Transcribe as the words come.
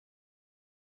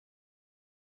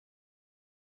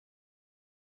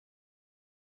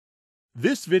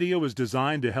This video is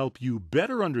designed to help you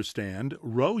better understand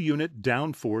row unit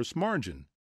downforce margin.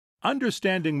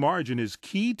 Understanding margin is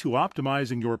key to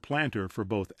optimizing your planter for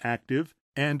both active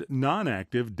and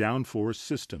non-active downforce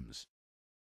systems.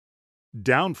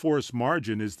 Downforce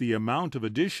margin is the amount of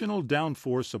additional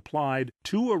downforce applied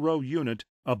to a row unit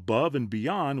above and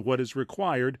beyond what is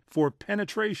required for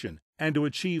penetration and to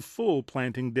achieve full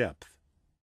planting depth.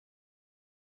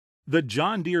 The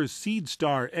John Deere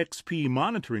SeedStar XP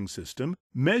monitoring system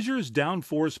measures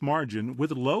downforce margin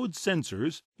with load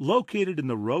sensors located in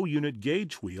the row unit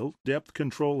gauge wheel depth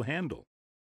control handle.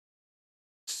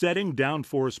 Setting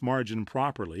downforce margin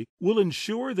properly will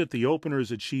ensure that the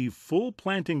openers achieve full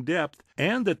planting depth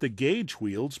and that the gauge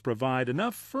wheels provide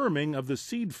enough firming of the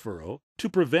seed furrow to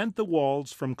prevent the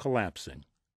walls from collapsing.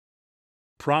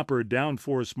 Proper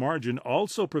downforce margin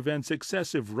also prevents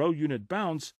excessive row unit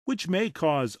bounce, which may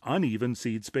cause uneven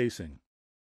seed spacing.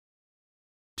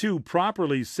 To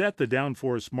properly set the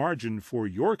downforce margin for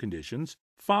your conditions,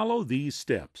 follow these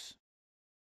steps.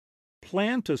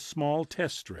 Plant a small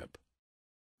test strip.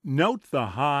 Note the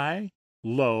high,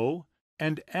 low,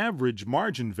 and average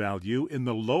margin value in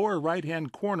the lower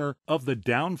right-hand corner of the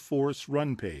downforce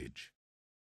run page.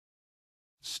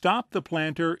 Stop the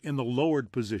planter in the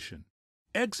lowered position.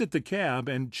 Exit the cab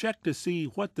and check to see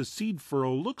what the seed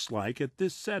furrow looks like at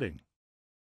this setting.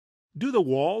 Do the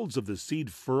walls of the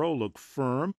seed furrow look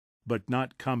firm but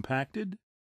not compacted?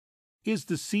 Is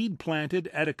the seed planted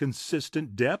at a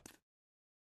consistent depth?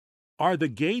 Are the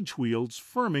gauge wheels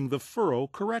firming the furrow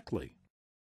correctly?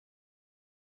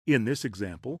 In this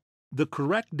example, the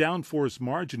correct downforce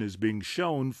margin is being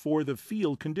shown for the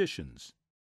field conditions.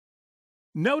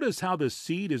 Notice how the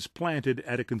seed is planted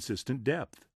at a consistent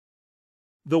depth.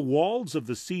 The walls of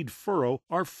the seed furrow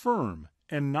are firm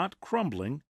and not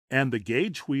crumbling, and the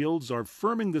gauge wheels are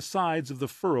firming the sides of the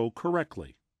furrow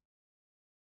correctly.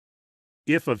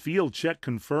 If a field check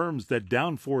confirms that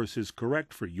downforce is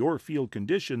correct for your field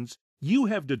conditions, you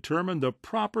have determined the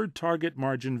proper target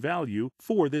margin value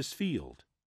for this field.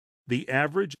 The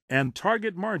average and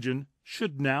target margin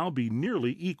should now be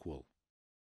nearly equal.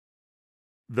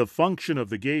 The function of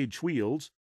the gauge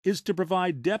wheels is to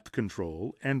provide depth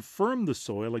control and firm the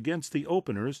soil against the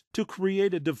openers to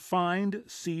create a defined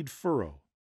seed furrow.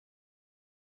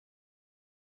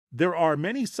 There are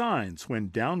many signs when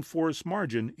downforce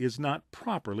margin is not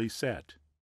properly set.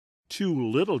 Too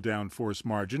little downforce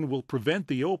margin will prevent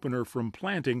the opener from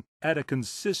planting at a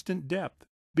consistent depth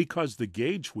because the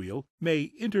gauge wheel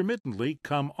may intermittently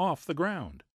come off the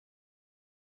ground.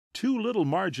 Too little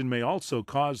margin may also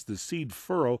cause the seed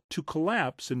furrow to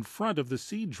collapse in front of the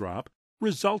seed drop,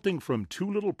 resulting from too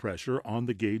little pressure on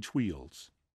the gauge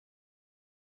wheels.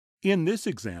 In this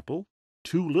example,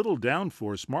 too little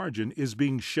downforce margin is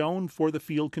being shown for the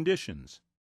field conditions.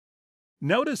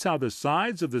 Notice how the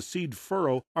sides of the seed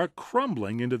furrow are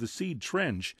crumbling into the seed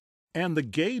trench and the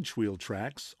gauge wheel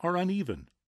tracks are uneven.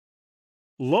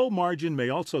 Low margin may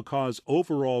also cause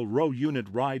overall row unit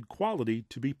ride quality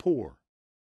to be poor.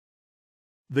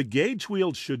 The gauge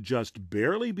wheels should just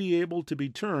barely be able to be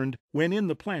turned when in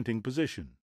the planting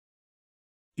position.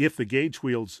 If the gauge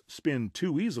wheels spin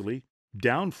too easily,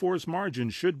 downforce margin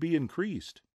should be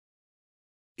increased.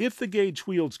 If the gauge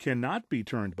wheels cannot be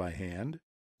turned by hand,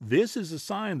 this is a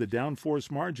sign the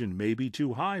downforce margin may be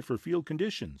too high for field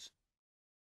conditions.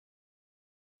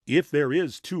 If there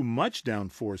is too much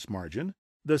downforce margin,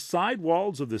 the side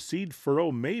walls of the seed furrow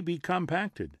may be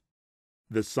compacted.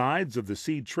 The sides of the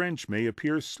seed trench may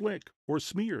appear slick or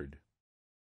smeared.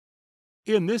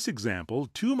 In this example,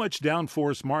 too much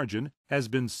downforce margin has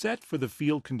been set for the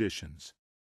field conditions.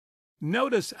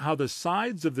 Notice how the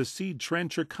sides of the seed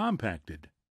trench are compacted.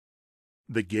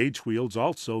 The gauge wheels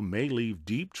also may leave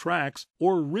deep tracks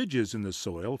or ridges in the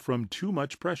soil from too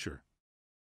much pressure.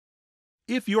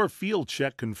 If your field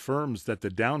check confirms that the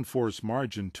downforce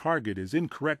margin target is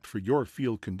incorrect for your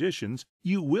field conditions,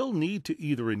 you will need to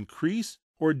either increase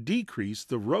or decrease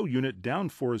the row unit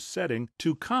downforce setting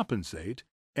to compensate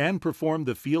and perform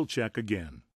the field check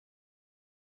again.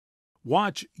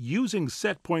 Watch Using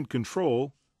Set Point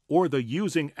Control or the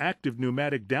Using Active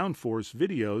Pneumatic Downforce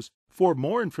videos for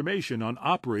more information on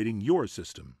operating your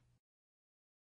system.